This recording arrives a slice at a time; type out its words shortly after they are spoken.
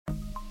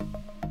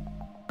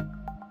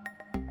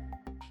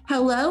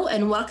Hello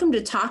and welcome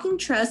to Talking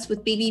Trust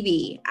with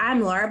BBB.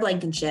 I'm Laura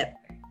Blankenship.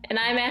 And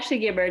I'm Ashley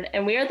Gibbard,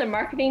 and we are the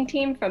marketing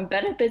team from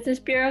Better Business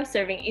Bureau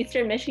serving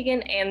Eastern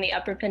Michigan and the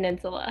Upper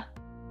Peninsula.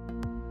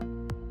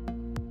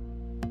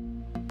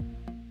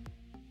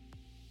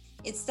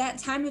 It's that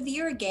time of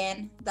year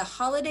again. The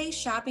holiday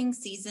shopping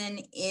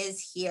season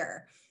is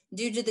here.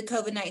 Due to the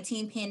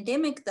COVID-19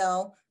 pandemic,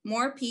 though,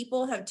 more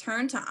people have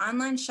turned to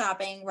online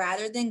shopping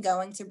rather than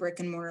going to brick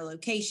and mortar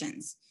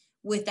locations.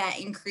 With that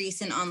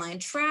increase in online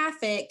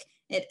traffic,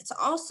 it's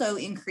also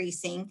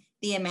increasing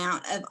the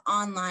amount of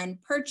online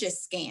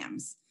purchase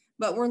scams.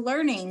 But we're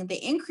learning the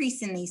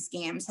increase in these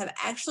scams have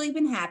actually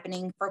been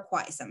happening for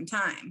quite some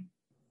time.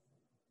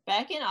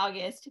 Back in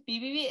August,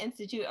 BBB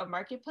Institute of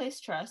Marketplace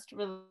Trust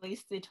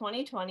released the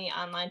 2020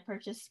 Online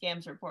Purchase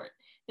Scams Report.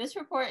 This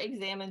report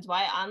examines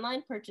why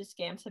online purchase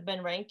scams have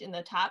been ranked in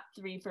the top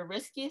 3 for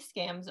riskiest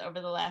scams over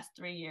the last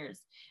 3 years,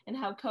 and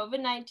how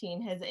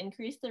COVID-19 has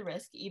increased the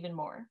risk even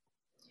more.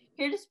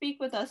 Here to speak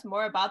with us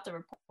more about the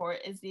report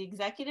is the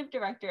Executive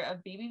Director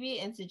of BBB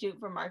Institute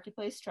for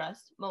Marketplace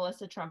Trust,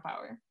 Melissa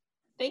Trumpauer.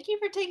 Thank you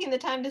for taking the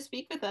time to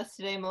speak with us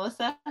today,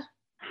 Melissa.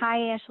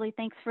 Hi, Ashley.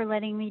 Thanks for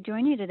letting me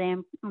join you today.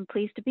 I'm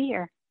pleased to be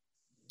here.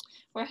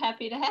 We're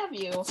happy to have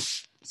you.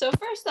 So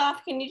first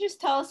off, can you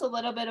just tell us a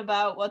little bit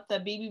about what the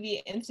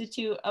BBB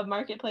Institute of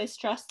Marketplace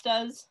Trust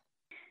does?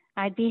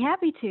 I'd be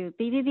happy to.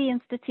 BBB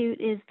Institute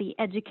is the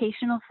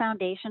educational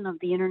foundation of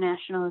the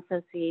International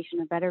Association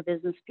of Better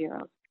Business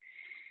Bureaus.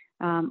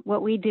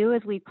 What we do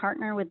is we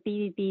partner with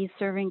BBB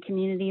serving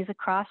communities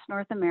across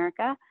North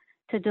America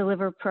to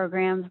deliver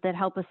programs that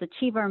help us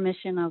achieve our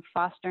mission of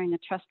fostering a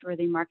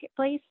trustworthy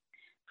marketplace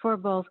for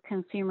both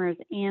consumers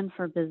and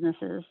for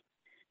businesses.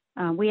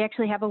 We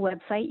actually have a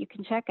website you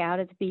can check out.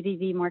 It's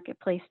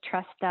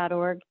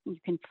bbvmarketplacetrust.org. You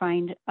can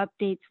find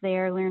updates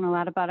there, learn a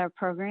lot about our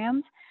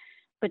programs.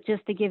 But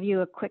just to give you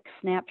a quick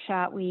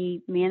snapshot,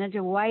 we manage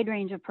a wide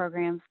range of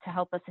programs to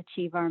help us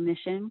achieve our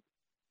mission,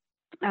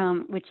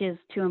 which is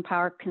to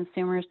empower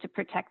consumers to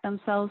protect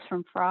themselves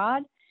from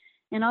fraud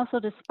and also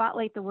to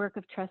spotlight the work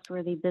of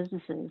trustworthy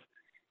businesses.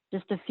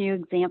 Just a few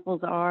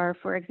examples are,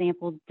 for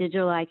example,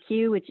 Digital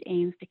IQ, which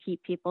aims to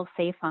keep people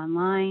safe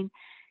online,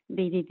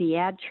 BBB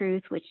Ad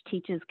Truth, which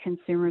teaches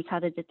consumers how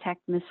to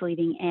detect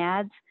misleading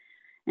ads.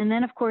 And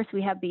then, of course,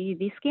 we have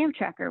BBB Scam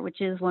Tracker,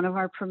 which is one of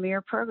our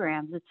premier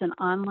programs. It's an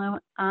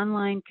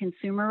online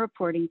consumer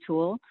reporting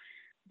tool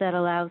that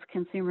allows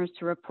consumers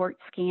to report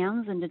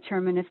scams and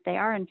determine if they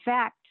are, in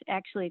fact,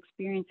 actually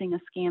experiencing a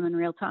scam in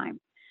real time.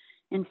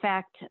 In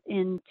fact,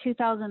 in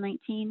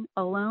 2019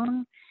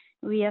 alone,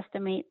 we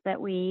estimate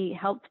that we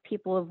helped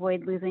people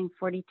avoid losing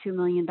 $42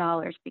 million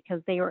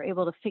because they were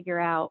able to figure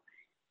out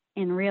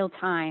in real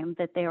time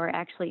that they were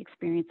actually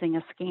experiencing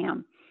a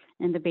scam,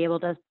 and to be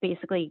able to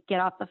basically get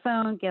off the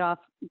phone,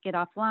 get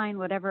offline,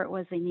 whatever it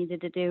was they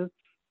needed to do.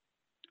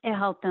 It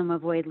helped them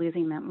avoid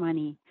losing that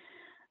money.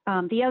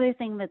 The other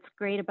thing that's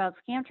great about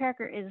Scam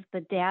Tracker is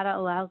the data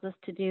allows us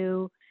to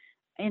do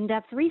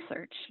in-depth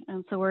research.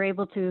 And so we're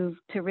able to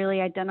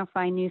really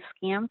identify new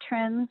scam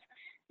trends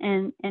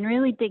and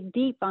really dig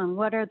deep on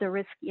what are the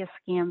riskiest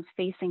scams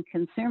facing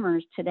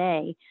consumers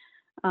today.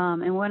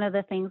 And one of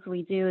the things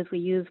we do is we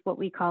use what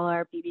we call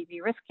our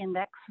BBB Risk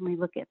Index, and we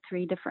look at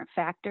 3 different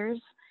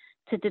factors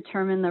to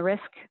determine the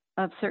risk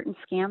of certain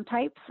scam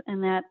types,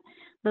 and that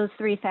those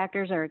 3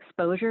 factors are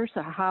exposure,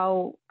 so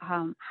how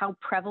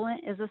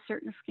prevalent is a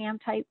certain scam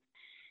type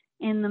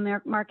in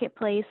the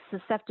marketplace,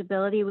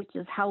 susceptibility, which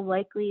is how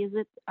likely is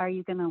it, are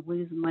you going to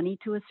lose money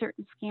to a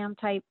certain scam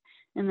type,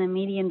 and then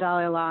median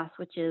dollar loss,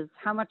 which is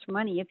how much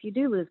money, if you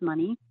do lose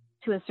money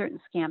to a certain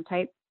scam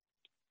type,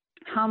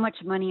 how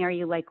much money are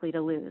you likely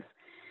to lose?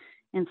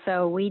 And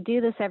so we do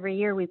this every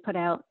year. We put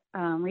out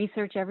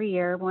research every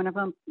year. One of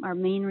them, our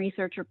main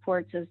research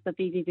reports, is the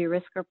BBB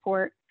Risk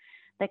Report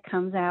that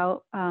comes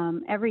out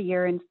every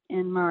year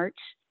in March.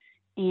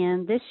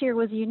 And this year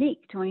was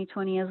unique.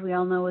 2020, as we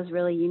all know, was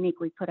really unique.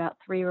 We put out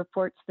 3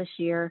 reports this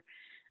year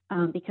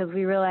because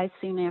we realized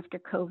soon after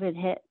COVID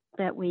hit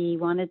that we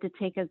wanted to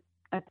take a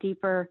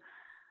deeper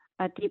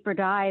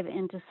dive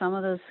into some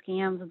of those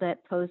scams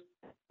that pose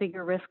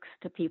bigger risks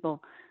to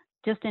people,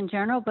 just in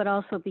general, but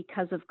also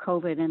because of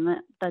COVID. And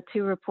the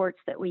 2 reports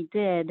that we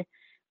did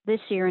this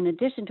year, in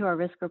addition to our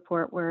risk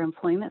report, were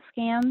employment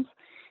scams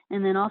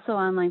and then also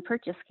online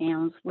purchase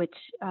scams, which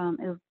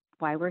is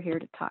why we're here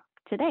to talk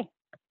today.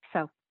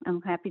 So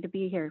I'm happy to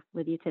be here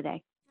with you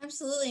today.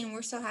 Absolutely, and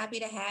we're so happy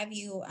to have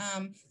you.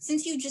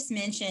 Since you just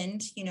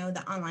mentioned,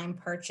 the online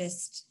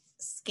purchase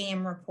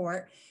scam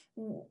report,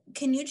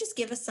 can you just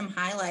give us some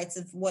highlights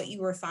of what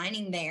you were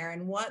finding there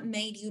and what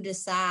made you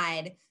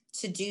decide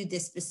to do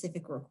this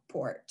specific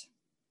report?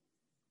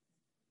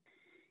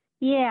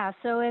 Yeah,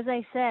 so as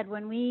I said,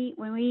 when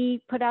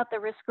we put out the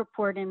risk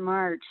report in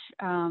March,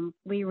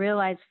 we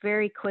realized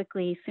very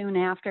quickly, soon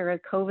after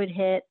COVID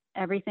hit,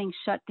 everything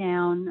shut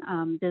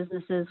down.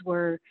 Businesses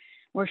were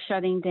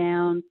shutting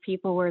down.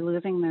 People were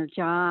losing their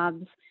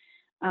jobs.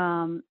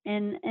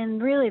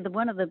 And really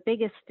one of the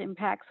biggest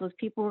impacts was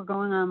people were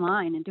going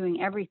online and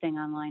doing everything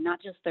online,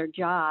 not just their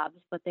jobs,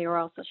 but they were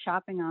also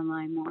shopping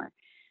online more.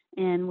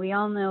 And we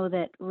all know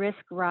that risk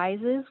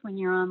rises when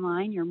you're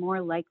online. You're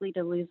more likely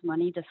to lose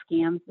money to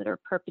scams that are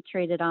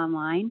perpetrated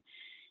online.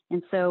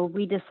 And so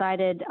we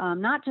decided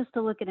not just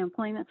to look at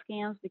employment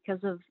scams because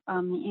of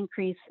the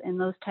increase in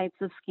those types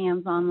of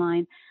scams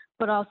online,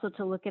 but also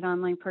to look at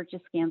online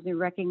purchase scams. We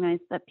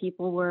recognized that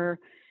people were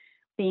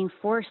being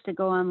forced to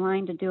go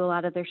online to do a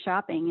lot of their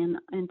shopping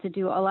and to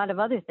do a lot of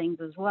other things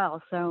as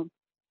well. So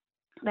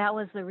that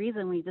was the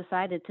reason we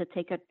decided to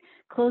take a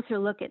closer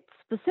look at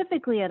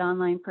specifically at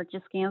online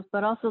purchase scams,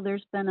 but also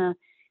there's been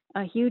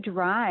a huge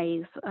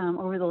rise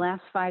over the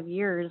last 5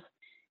 years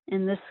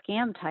in this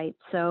scam type.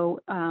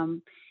 So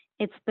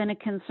it's been a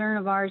concern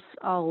of ours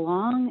all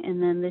along.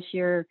 And then this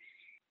year,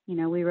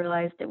 we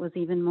realized it was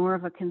even more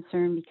of a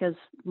concern because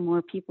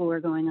more people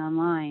were going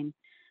online.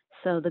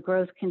 So the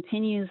growth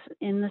continues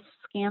in this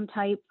scam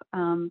type.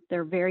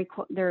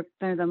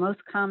 They're the most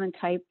common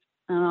type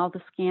on all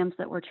the scams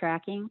that we're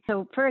tracking.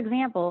 So for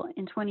example,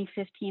 in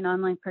 2015,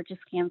 online purchase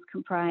scams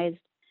comprised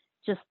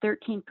just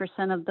 13%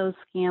 of those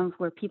scams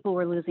where people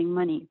were losing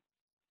money.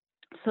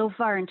 So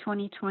far in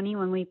 2020,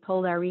 when we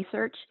pulled our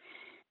research,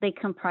 they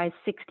comprise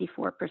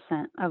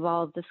 64% of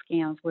all of the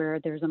scams where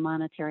there's a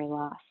monetary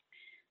loss.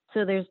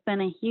 So there's been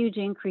a huge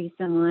increase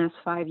in the last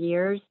 5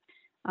 years.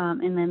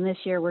 And then this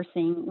year we're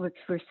seeing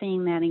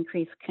that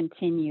increase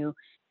continue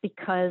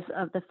because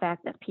of the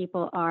fact that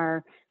people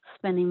are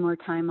spending more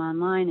time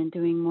online and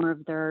doing more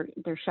of their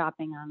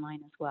shopping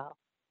online as well.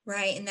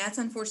 Right. And that's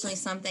unfortunately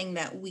something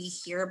that we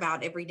hear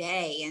about every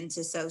day. And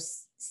to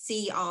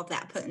see all of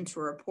that put into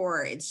a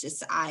report, it's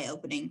just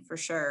eye-opening for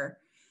sure.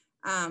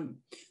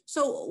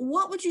 So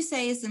what would you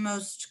say is the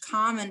most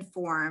common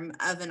form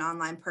of an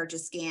online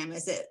purchase scam?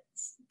 Is it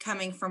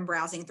coming from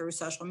browsing through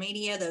social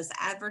media, those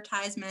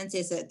advertisements?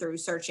 Is it through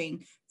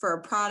searching for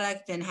a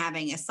product and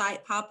having a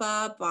site pop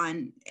up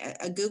on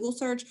a Google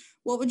search?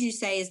 What would you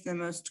say is the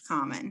most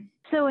common?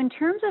 So in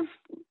terms of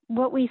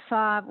what we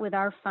saw with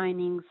our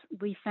findings,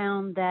 we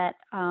found that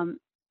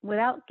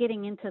without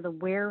getting into the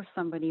where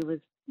somebody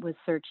was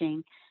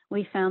searching,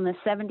 we found that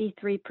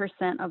 73%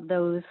 of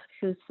those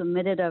who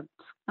submitted an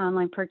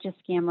online purchase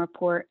scam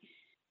report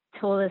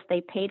told us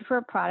they paid for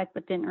a product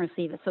but didn't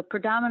receive it. So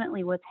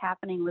predominantly what's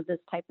happening with this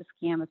type of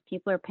scam is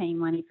people are paying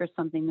money for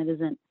something that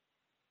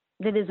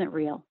isn't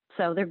real.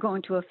 So they're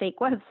going to a fake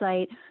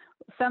website.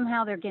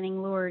 Somehow they're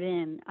getting lured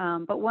in.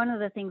 But one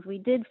of the things we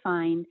did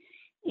find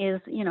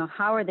is,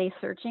 how are they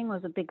searching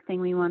was a big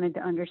thing we wanted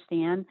to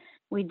understand.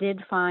 We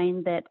did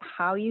find that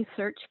how you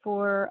search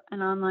for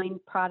an online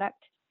product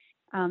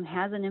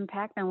has an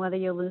impact on whether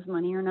you lose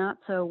money or not.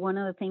 So one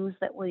of the things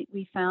that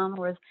we found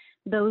was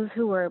those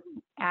who were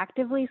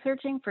actively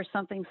searching for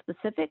something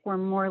specific were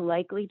more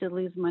likely to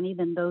lose money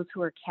than those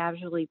who are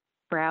casually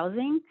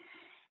browsing.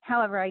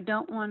 However, I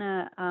don't want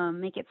to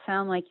make it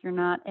sound like you're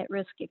not at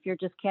risk if you're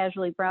just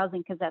casually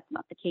browsing, because that's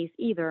not the case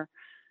either.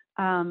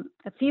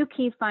 A few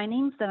key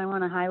findings that I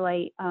want to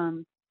highlight.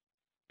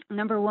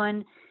 Number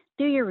one,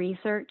 do your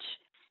research.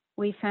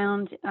 We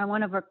found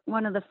one of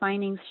the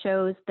findings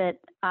shows that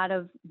out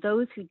of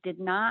those who did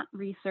not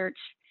research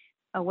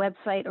a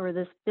website or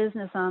this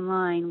business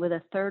online with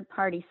a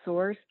third-party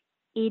source,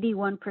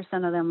 81%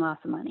 of them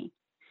lost money.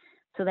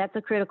 So that's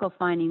a critical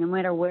finding. No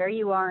matter where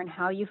you are and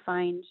how you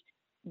find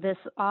this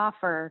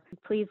offer,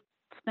 please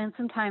spend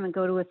some time and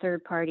go to a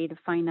third party to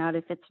find out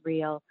if it's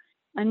real.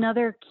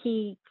 Another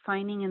key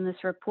finding in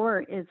this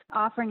report is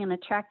offering an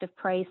attractive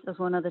price as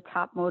one of the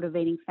top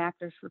motivating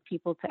factors for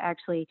people to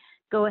actually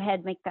go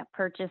ahead, make that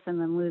purchase, and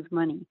then lose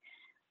money.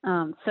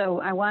 So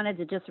I wanted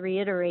to just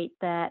reiterate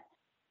that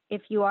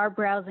if you are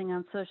browsing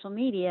on social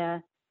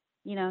media,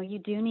 you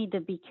do need to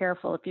be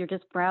careful. If you're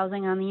just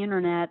browsing on the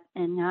internet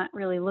and not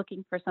really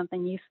looking for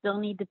something, you still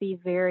need to be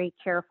very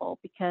careful,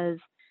 because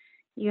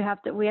we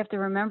have to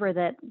remember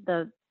that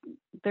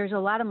there's a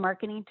lot of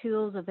marketing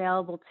tools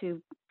available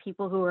to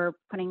people who are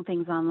putting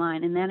things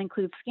online, and that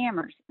includes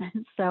scammers.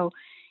 So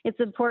it's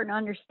important to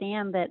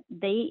understand that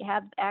they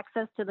have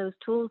access to those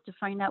tools to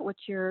find out what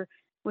your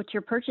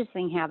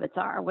purchasing habits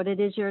are, what it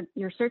is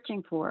you're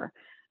searching for.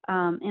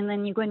 And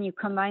then when you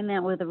combine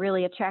that with a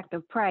really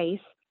attractive price,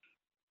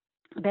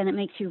 then it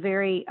makes you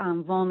very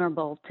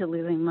vulnerable to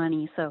losing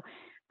money. So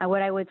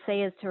what I would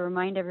say is to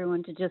remind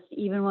everyone to just,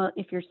 even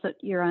if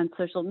you're on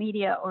social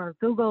media or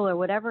Google or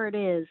whatever it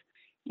is,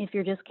 if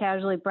you're just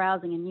casually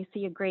browsing and you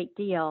see a great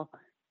deal,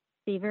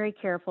 be very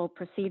careful,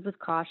 proceed with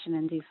caution,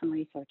 and do some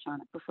research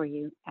on it before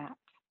you act.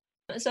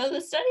 So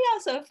the study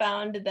also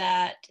found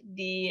that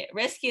the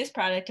riskiest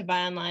product to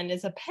buy online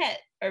is a pet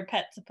or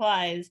pet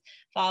supplies,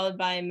 followed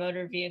by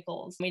motor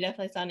vehicles. We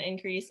definitely saw an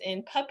increase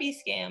in puppy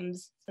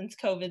scams since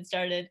COVID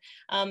started.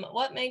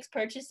 What makes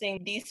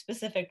purchasing these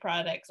specific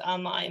products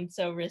online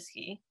so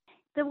risky?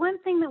 The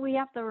one thing that we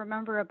have to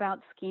remember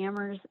about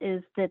scammers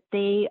is that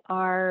they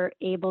are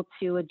able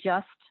to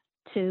adjust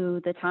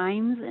to the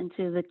times and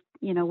to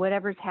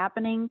whatever's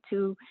happening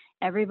to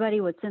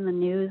everybody, what's in the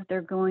news,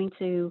 they're going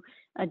to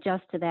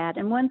adjust to that.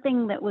 And one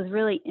thing that was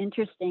really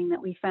interesting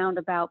that we found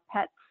about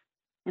pets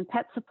and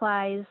pet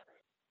supplies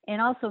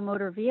and also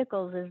motor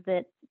vehicles is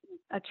that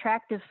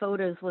attractive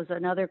photos was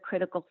another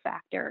critical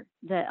factor,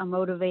 a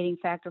motivating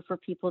factor for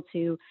people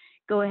to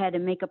go ahead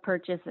and make a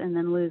purchase and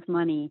then lose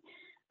money.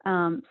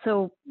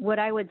 So what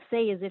I would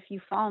say is if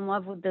you fall in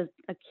love with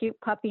a cute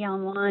puppy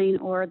online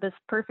or this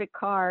perfect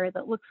car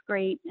that looks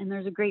great and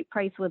there's a great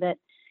price with it,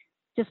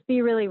 just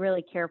be really,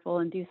 really careful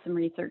and do some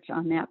research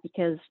on that,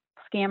 because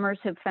scammers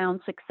have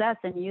found success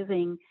in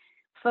using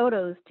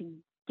photos to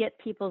get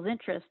people's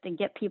interest and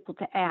get people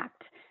to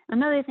act.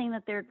 Another thing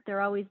that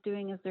they're always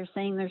doing is they're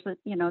saying there's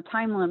a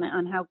time limit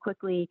on how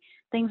quickly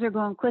things are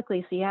going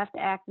quickly, so you have to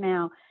act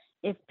now.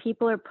 If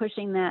people are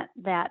pushing that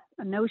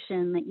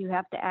notion that you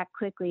have to act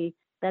quickly,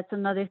 that's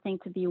another thing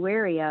to be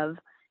wary of.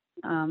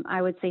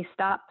 I would say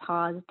stop,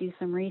 pause, do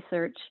some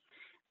research.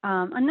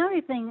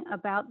 Another thing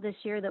about this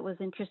year that was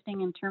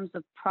interesting in terms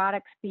of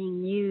products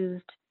being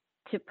used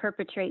to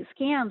perpetrate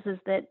scams is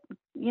that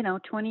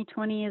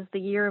 2020 is the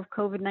year of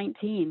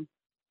COVID-19.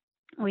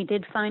 We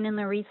did find in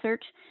the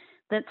research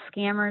that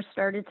scammers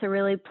started to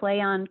really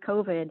play on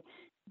COVID.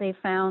 They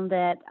found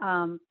that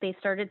they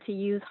started to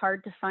use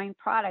hard to find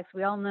products.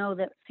 We all know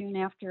that soon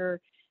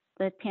after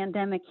the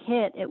pandemic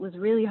hit, it was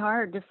really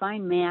hard to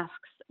find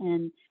masks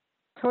and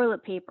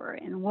toilet paper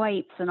and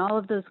wipes and all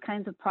of those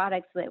kinds of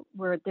products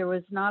there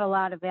was not a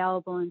lot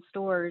available in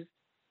stores.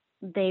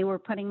 They were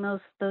putting those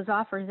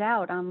offers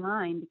out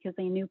online because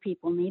they knew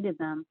people needed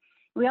them.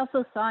 We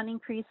also saw an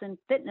increase in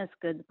fitness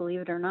goods,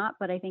 believe it or not,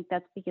 but I think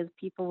that's because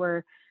people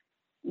were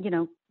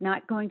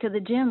not going to the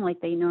gym like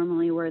they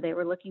normally were. They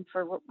were looking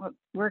for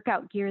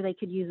workout gear they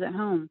could use at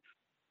home.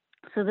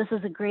 So this is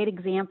a great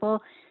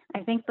example. I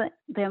think that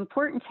the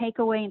important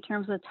takeaway in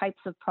terms of types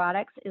of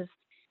products is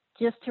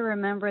just to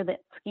remember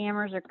that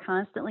scammers are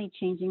constantly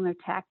changing their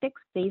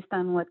tactics based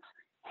on what's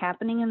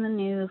happening in the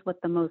news,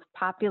 what the most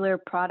popular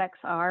products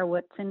are,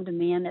 what's in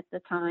demand at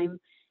the time,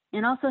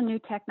 and also new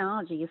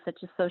technologies such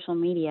as social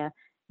media.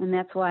 And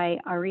that's why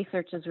our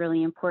research is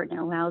really important.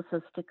 It allows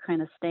us to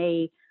kind of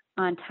stay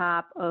on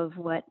top of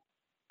what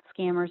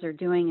scammers are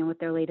doing and what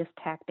their latest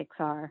tactics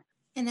are.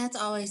 And that's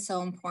always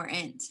so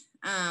important.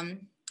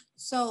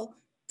 So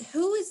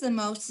who is the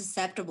most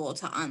susceptible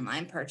to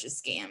online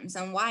purchase scams,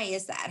 and why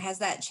is that? Has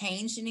that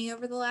changed any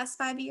over the last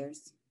 5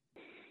 years?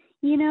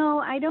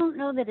 I don't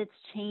know that it's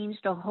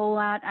changed a whole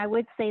lot. I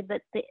would say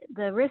that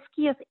the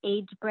riskiest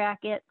age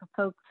bracket for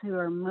folks who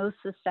are most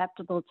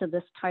susceptible to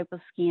this type of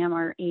scam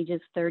are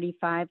ages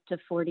 35 to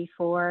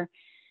 44.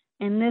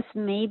 And this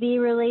may be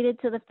related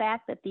to the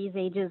fact that these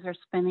ages are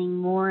spending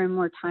more and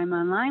more time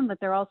online, but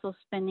they're also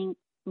spending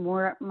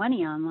more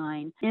money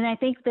online. And I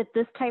think that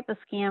this type of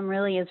scam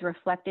really is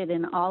reflected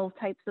in all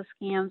types of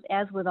scams.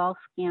 As with all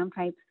scam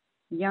types,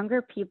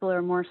 younger people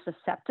are more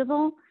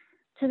susceptible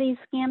to these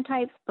scam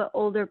types, but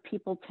older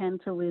people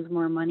tend to lose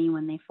more money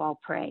when they fall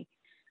prey.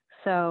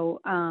 So,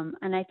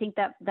 and I think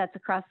that's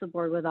across the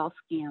board with all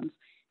scams.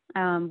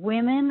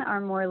 Women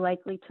are more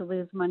likely to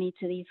lose money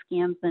to these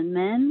scams than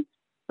men,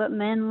 but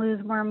men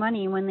lose more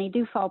money when they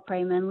do fall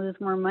prey. Men lose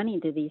more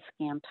money to these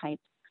scam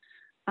types.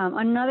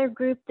 Another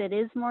group that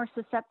is more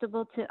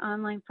susceptible to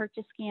online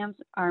purchase scams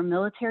are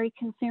military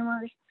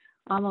consumers.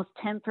 Almost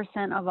 10%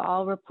 of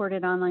all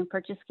reported online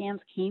purchase scams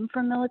came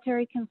from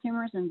military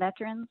consumers and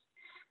veterans.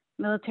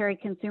 Military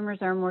consumers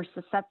are more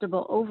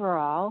susceptible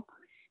overall,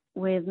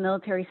 with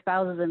military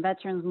spouses and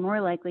veterans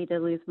more likely to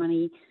lose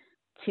money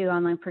to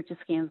online purchase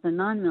scams than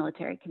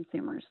non-military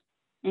consumers.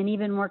 And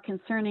even more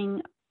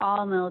concerning,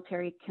 all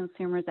military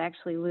consumers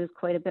actually lose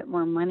quite a bit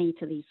more money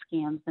to these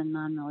scams than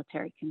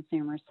non-military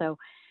consumers. So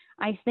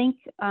I think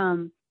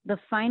the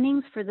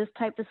findings for this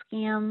type of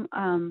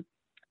scam,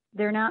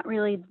 they're not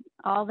really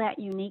all that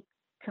unique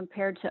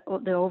compared to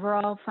the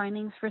overall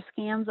findings for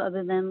scams,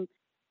 other than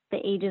the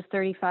ages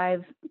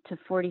 35 to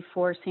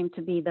 44 seem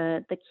to be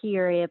the key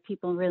area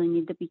people really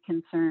need to be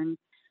concerned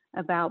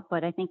about.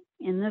 But I think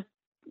in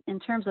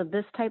terms of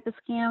this type of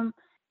scam,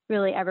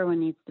 really everyone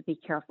needs to be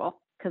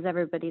careful because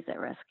everybody's at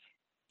risk.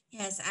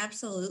 Yes,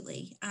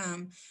 absolutely.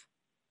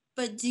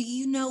 But do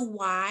you know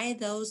why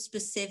those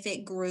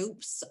specific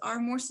groups are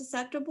more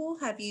susceptible?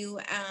 Have you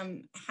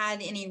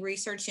had any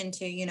research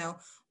into,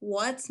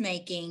 what's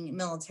making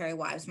military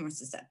wives more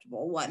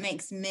susceptible? What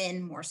makes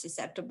men more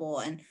susceptible?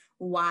 And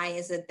why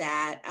is it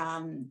that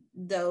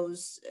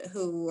those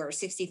who are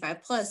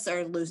 65 plus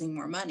are losing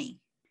more money?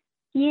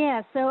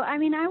 Yeah, so I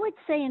would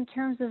say in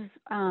terms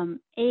of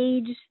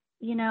age,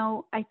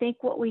 I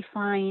think what we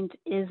find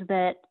is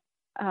that,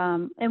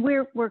 and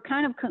we're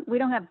kind of, we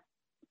don't have,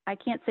 I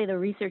can't say the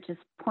research is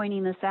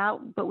pointing this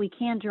out, but we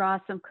can draw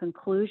some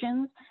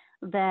conclusions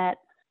that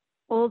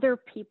older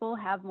people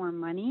have more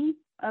money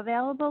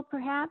available,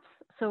 perhaps.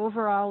 So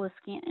overall, with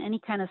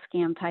any kind of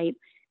scam type,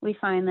 we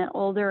find that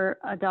older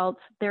adults,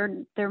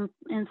 they're,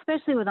 and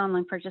especially with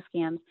online purchase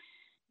scams,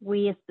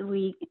 we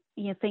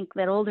think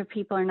that older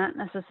people are not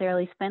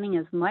necessarily spending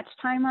as much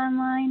time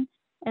online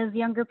as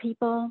younger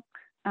people.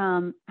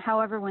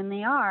 However, when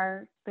they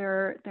are,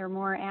 they're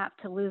more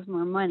apt to lose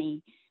more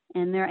money.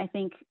 And I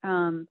think,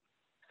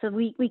 so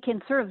we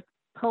can sort of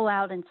pull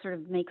out and sort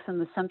of make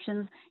some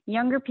assumptions.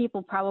 Younger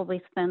people probably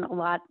spend a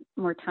lot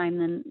more time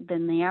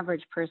than the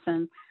average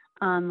person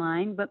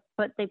online,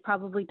 but they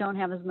probably don't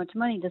have as much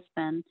money to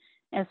spend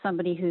as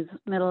somebody who's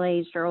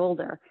middle-aged or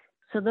older.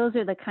 So those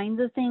are the kinds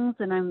of things.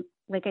 And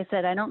like I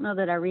said, I don't know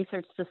that our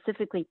research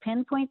specifically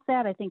pinpoints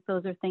that. I think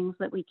those are things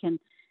that we can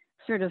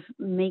sort of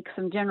make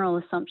some general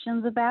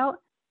assumptions about.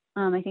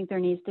 I think there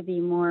needs to be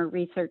more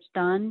research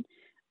done.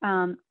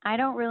 I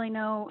don't really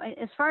know,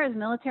 as far as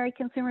military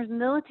consumers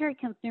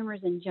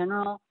in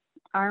general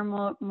are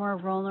more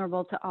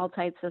vulnerable to all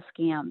types of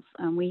scams.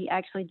 We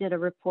actually did a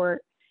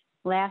report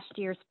last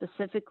year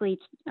specifically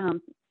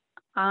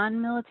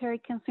on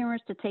military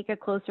consumers to take a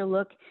closer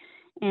look.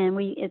 And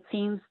it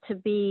seems to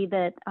be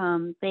that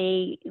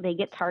they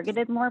get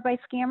targeted more by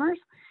scammers.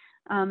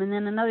 And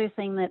then another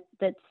thing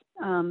that's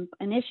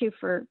an issue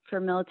for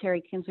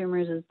military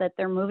consumers is that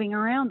they're moving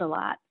around a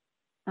lot.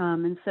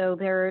 And so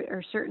there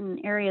are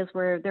certain areas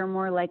where they're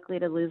more likely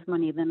to lose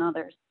money than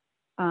others.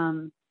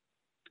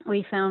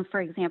 We found,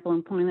 for example,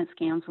 employment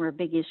scams were a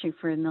big issue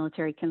for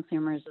military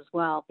consumers as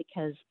well,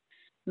 because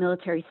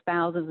military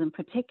spouses in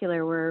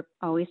particular were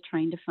always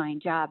trying to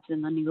find jobs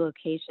in the new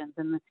locations.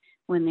 And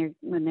when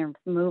they're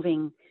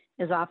moving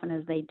as often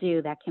as they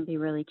do, that can be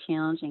really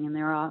challenging. And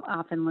they're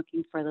often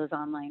looking for those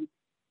online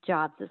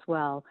jobs as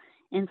well.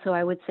 And so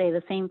I would say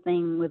the same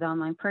thing with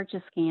online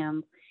purchase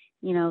scams.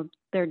 You know,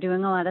 they're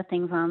doing a lot of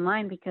things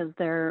online because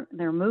they're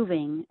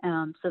moving.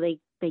 So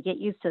they get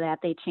used to that.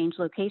 They change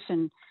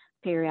location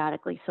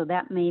periodically. So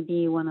that may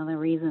be one of the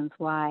reasons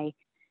why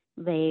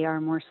they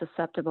are more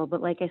susceptible.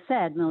 But like I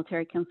said,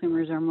 military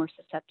consumers are more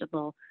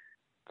susceptible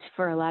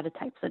for a lot of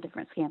types of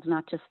different scams,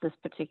 not just this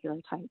particular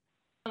type.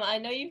 I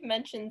know you've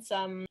mentioned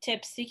some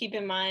tips to keep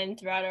in mind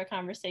throughout our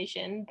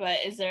conversation, but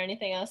is there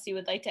anything else you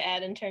would like to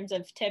add in terms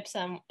of tips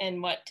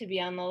and what to be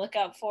on the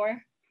lookout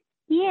for?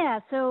 Yeah,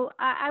 so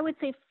I would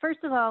say, first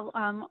of all,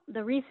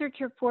 the research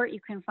report you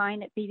can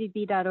find at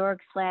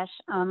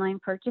bbb.org/online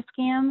purchase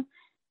scams.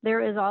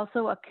 There is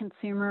also a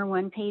consumer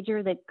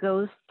one-pager that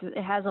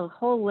it has a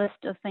whole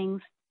list of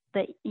things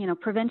that,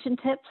 prevention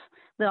tips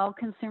that all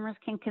consumers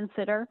can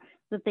consider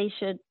that they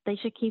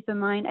should keep in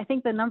mind. I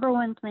think the number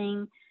one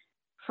thing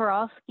for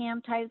all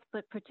scam types,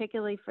 but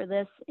particularly for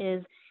this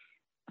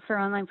for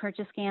online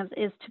purchase scams,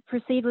 is to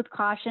proceed with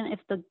caution. If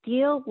the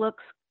deal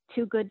looks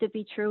too good to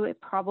be true,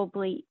 it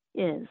probably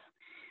is.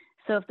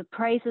 So if the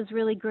price is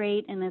really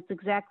great and it's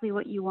exactly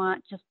what you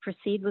want, just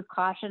proceed with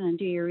caution and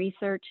do your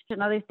research.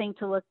 Another thing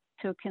to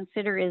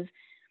consider is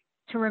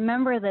to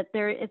remember that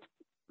it's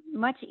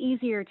much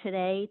easier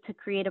today to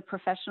create a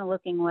professional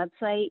looking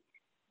website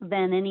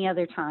than any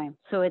other time.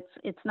 So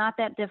it's not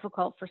that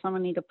difficult for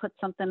somebody to put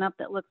something up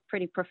that looks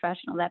pretty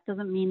professional. That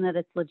doesn't mean that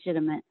it's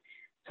legitimate.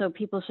 So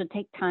people should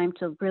take time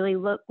to really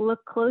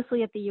look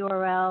closely at the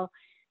URL,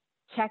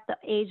 check the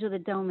age of the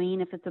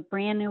domain. If it's a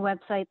brand new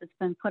website that's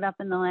been put up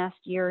in the last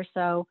year or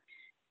so,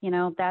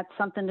 that's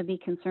something to be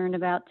concerned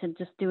about, to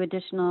just do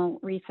additional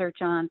research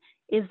on.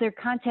 Is there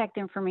contact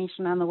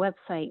information on the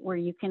website where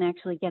you can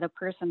actually get a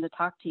person to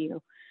talk to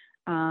you?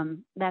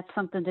 That's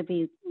something to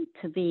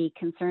be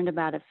concerned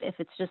about. If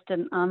it's just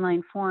an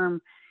online form,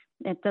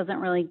 it doesn't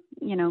really,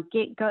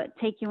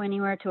 take you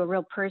anywhere to a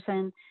real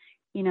person.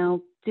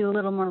 Do a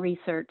little more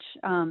research.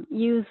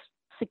 Use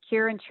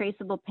secure and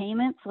traceable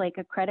payments like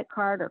a credit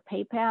card or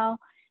PayPal.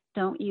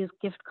 Don't use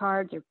gift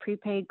cards or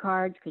prepaid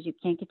cards because you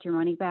can't get your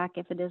money back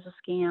if it is a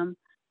scam.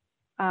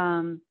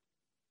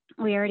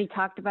 We already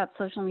talked about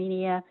social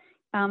media.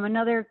 A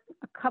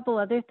couple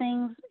other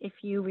things. If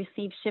you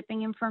receive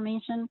shipping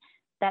information,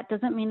 that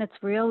doesn't mean it's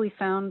real. We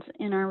found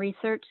in our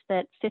research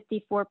that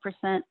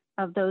 54%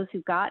 of those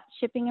who got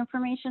shipping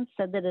information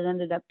said that it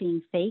ended up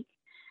being fake.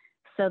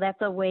 So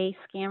that's a way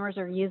scammers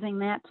are using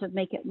that to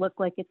make it look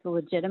like it's a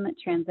legitimate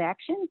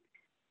transaction.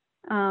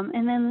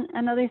 And then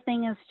another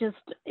thing is just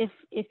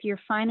if you're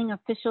finding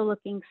official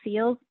looking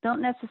seals,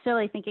 don't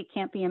necessarily think it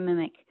can't be a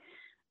mimic.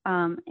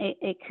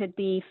 It could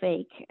be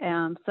fake.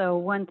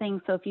 So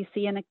if you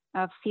see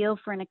a seal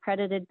for an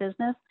accredited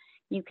business,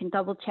 you can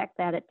double check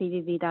that at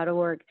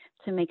bbb.org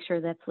to make sure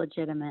that's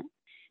legitimate.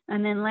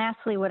 And then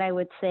lastly, what I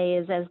would say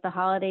is as the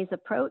holidays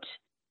approach,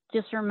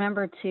 just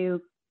remember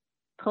to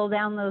pull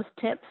down those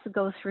tips,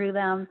 go through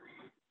them,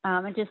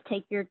 and just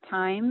take your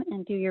time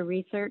and do your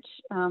research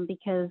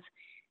because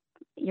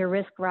your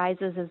risk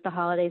rises as the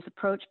holidays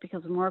approach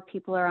because more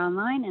people are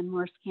online and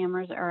more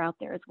scammers are out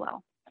there as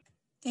well.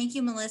 Thank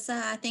you,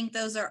 Melissa. I think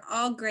those are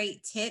all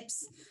great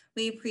tips.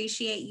 We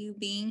appreciate you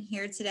being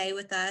here today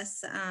with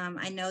us.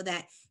 I know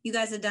that you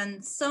guys have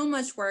done so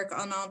much work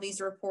on all these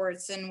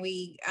reports, and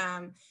we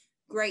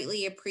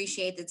greatly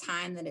appreciate the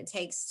time that it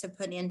takes to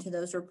put into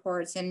those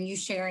reports and you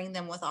sharing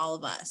them with all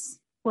of us.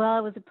 Well,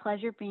 it was a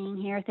pleasure being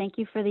here. Thank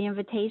you for the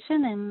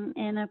invitation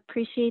and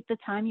appreciate the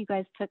time you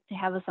guys took to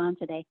have us on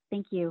today.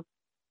 Thank you.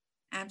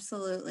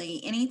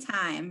 Absolutely.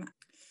 Anytime.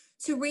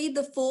 To read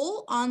the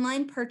full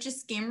online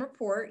purchase scam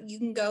report, you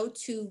can go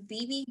to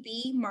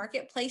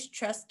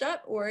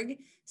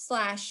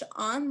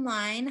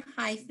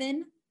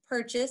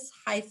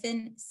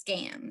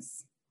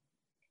bbbmarketplacetrust.org/online-purchase-scams.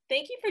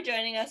 Thank you for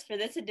joining us for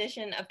this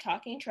edition of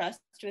Talking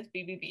Trust with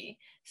BBB.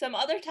 Some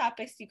other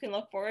topics you can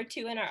look forward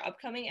to in our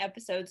upcoming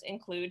episodes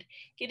include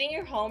getting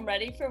your home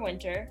ready for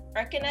winter,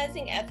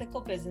 recognizing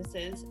ethical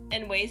businesses,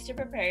 and ways to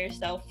prepare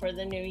yourself for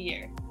the new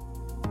year.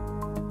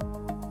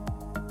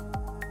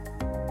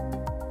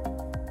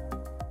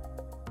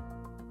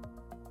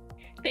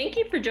 Thank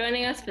you for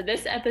joining us for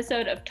this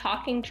episode of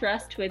Talking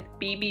Trust with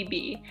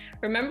BBB.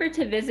 Remember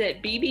to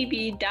visit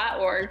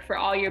bbb.org for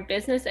all your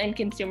business and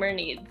consumer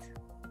needs.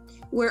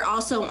 We're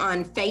also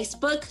on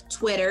Facebook,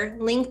 Twitter,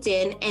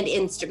 LinkedIn, and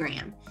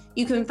Instagram.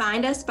 You can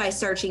find us by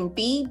searching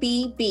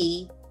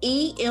BBB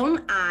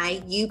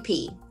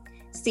EMIUP.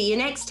 See you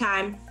next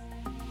time.